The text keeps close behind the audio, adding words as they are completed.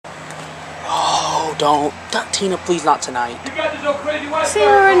Don't, Tina, please not tonight. You got this old crazy white See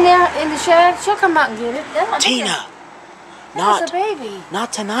her in there in the shed. She'll come out and get it. Tina, That's a baby.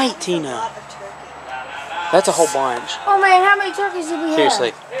 not tonight, Tina. That's a whole bunch. Oh man, how many turkeys did we have?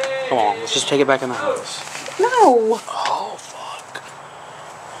 Seriously, come on, let's just take it back in the house. No. Oh fuck.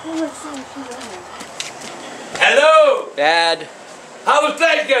 Hello. Dad. How was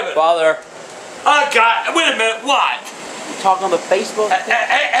Thanksgiving? Father. Oh God! Wait a minute. What? Talking on the Facebook.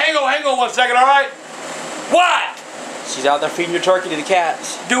 Hang on 1 second. All right. What? She's out there feeding your turkey to the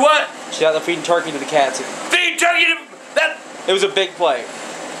cats. Do what? She's out there feeding turkey to the cats. Feed turkey to that. It was a big play.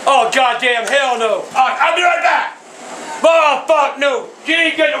 Oh goddamn hell no! I'll be right back. Oh fuck no! She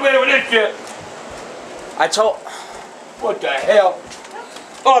ain't getting away with this shit. I told. What the hell?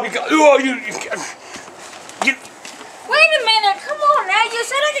 Oh, because you. Wait a minute, come on now. You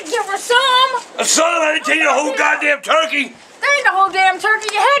said I could give her some. Son, I didn't tell you the whole goddamn turkey. There ain't the whole damn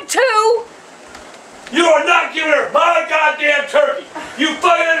turkey. You had two. You are not giving her my goddamn turkey. You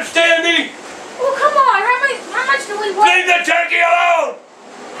fucking understand me? Well, come on. How much do we want? Leave the turkey alone.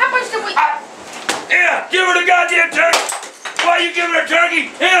 How much do we? Here, give her the goddamn turkey. Why you giving her turkey?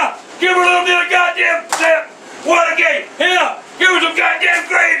 Here, give her a little bit of goddamn Watergate. Here, give her some goddamn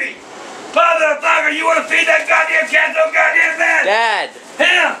gravy. Motherfucker, you want to feed that goddamn cat so goddamn bad? Dad.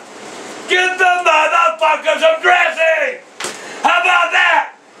 Here, give the motherfucker some dressing. How about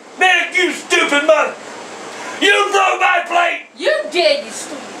that? Man, you stupid mother. You broke my plate. You did, you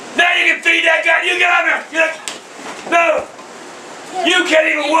stupid. Now you can feed that guy. You get up here. No. You can't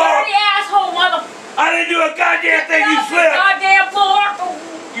even walk. You dirty asshole, mother. I didn't do a goddamn thing. You slipped. Goddamn floor.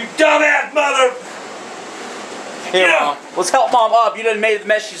 You dumbass mother. Here, Mom. Let's help Mom up. You done made the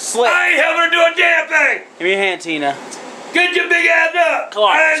mess she slipped. I ain't helping her do a damn thing. Give me your hand, Tina. Get your big ass up. Come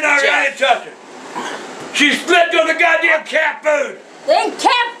on, I didn't touch her. She slipped on the goddamn cat food. It ain't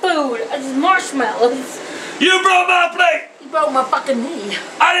cat food. It's marshmallows. You broke my plate. You broke my fucking knee.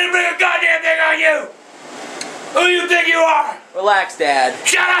 I didn't bring a goddamn thing on you. Who do you think you are? Relax, Dad.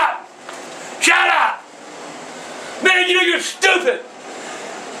 Shut up. Shut up. Man, you know you're stupid.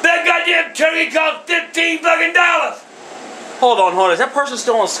 That goddamn turkey cost $15 fucking. Hold on. Is that person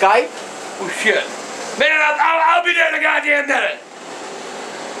still on Skype? Oh shit. Man, I'll be there in a goddamn minute.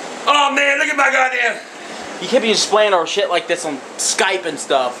 Oh man, look at my goddamn. You can't be displaying our shit like this on Skype and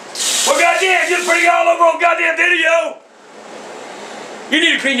stuff. Well goddamn, you're putting all over on goddamn video. You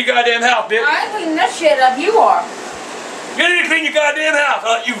need to clean your goddamn house, bitch. I ain't cleaning that shit up. You are. You need to clean your goddamn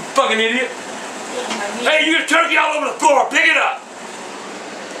house, you fucking idiot. Hey, you got turkey all over the floor. Pick it up.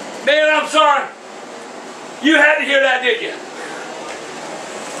 Man, I'm sorry. You had to hear that, did you?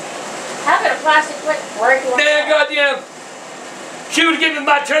 How could a plastic plate break one? Man, goddamn. She was giving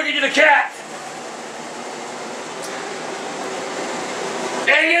my turkey to the cat.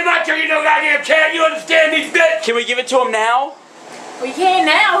 Ain't giving my turkey to no goddamn cat. You understand me, bitch? Can we give it to him now? We can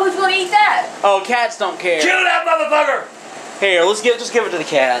now. Who's gonna eat that? Oh, cats don't care. Kill that motherfucker. Here, just give it to the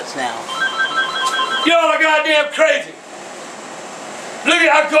cats now. Y'all are goddamn crazy. Look at,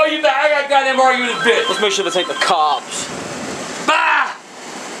 I'll call you back. I got goddamn argue with this bitch. Let's make sure this ain't the cops. Bye.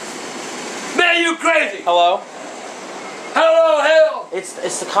 Man, you crazy. Hello? Hello, hell.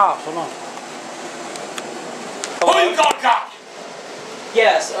 It's the cops. Hold on. Who you call the cops?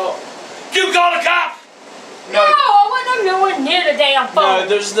 Yes. Oh. You call the cops? No, I wasn't nowhere near the damn phone. No,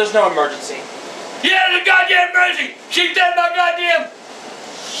 there's no emergency. Yeah, the goddamn emergency. She fed my goddamn.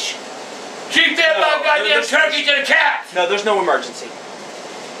 She fed my goddamn turkey to the cat. No, there's no emergency.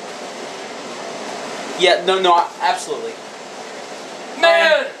 Yeah, no, absolutely.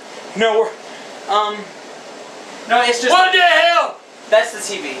 Man. No, no, it's just. What the hell? That's the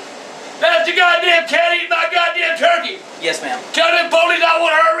TV. That's the goddamn cat eating my goddamn turkey. Yes, ma'am. Tell them police I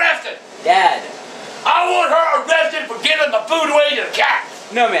want her arrested. Dad. I want her arrested for giving the food away to the cat.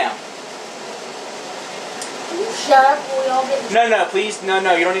 No, ma'am. You shut up or we all get... No, please. No,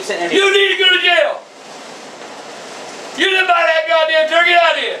 you don't need to send any... You need to go to jail. You didn't buy that goddamn turkey,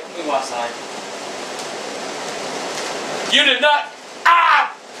 I did. Let me go outside. You did not. Ah!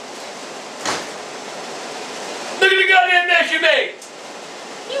 Look at the goddamn mess you made.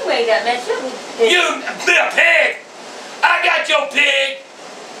 You made that mess. You, the pig. I got your pig.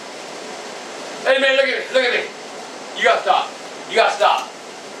 Hey man, look at me. You gotta stop. You gotta stop.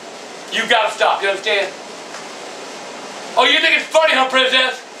 You gotta stop, you understand? Oh, you think it's funny, huh,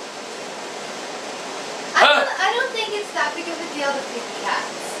 princess? Huh? I don't think it's that big of a deal to feed the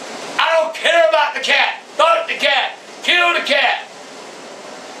cats. I don't care about the cat. Fuck the cat. Kill the cat.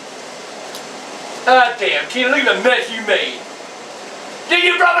 Ah, damn, Tina, look at the mess you made. Did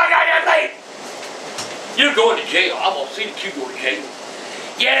you brought my goddamn plate? You're going to jail. I'm gonna see that you go to jail.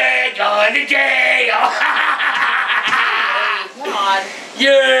 You're going to jail. Come on.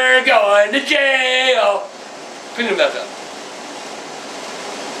 You're going to jail. Clean your mouth up.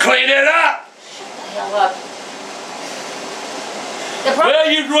 Clean it up. Shut the hell up. Well,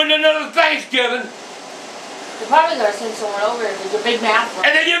 you ruined another Thanksgiving. They're probably going to send someone over with your big mouth.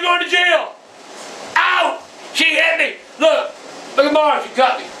 And then you're going to jail. Ow! She hit me. Look. Look at my arm. She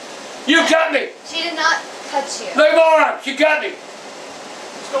cut me. You cut me. She did not cut you. Look at my arm. She cut me.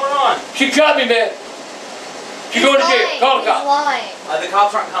 What's going on? She cut me, man. She's going to jail. Call the cops. He's lying. The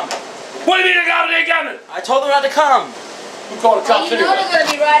cops aren't coming. What do you mean the cops ain't coming? I told them not to come. Who called the Well, cops you know anyway? they're going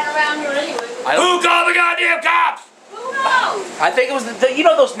to be riding around here anyway. Who called the goddamn cops? Who knows? I think it was you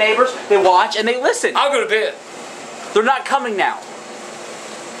know those neighbors. They watch and they listen. I'll go to bed. They're not coming now.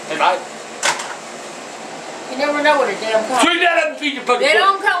 Am I? You never know what a damn cop. Sweep that up and feed your fucking They pussy.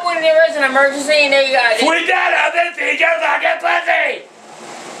 don't come when there is an emergency and they got it. Sweep that up and feed your fucking pussy.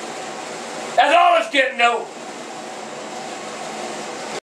 That's all it's getting, though.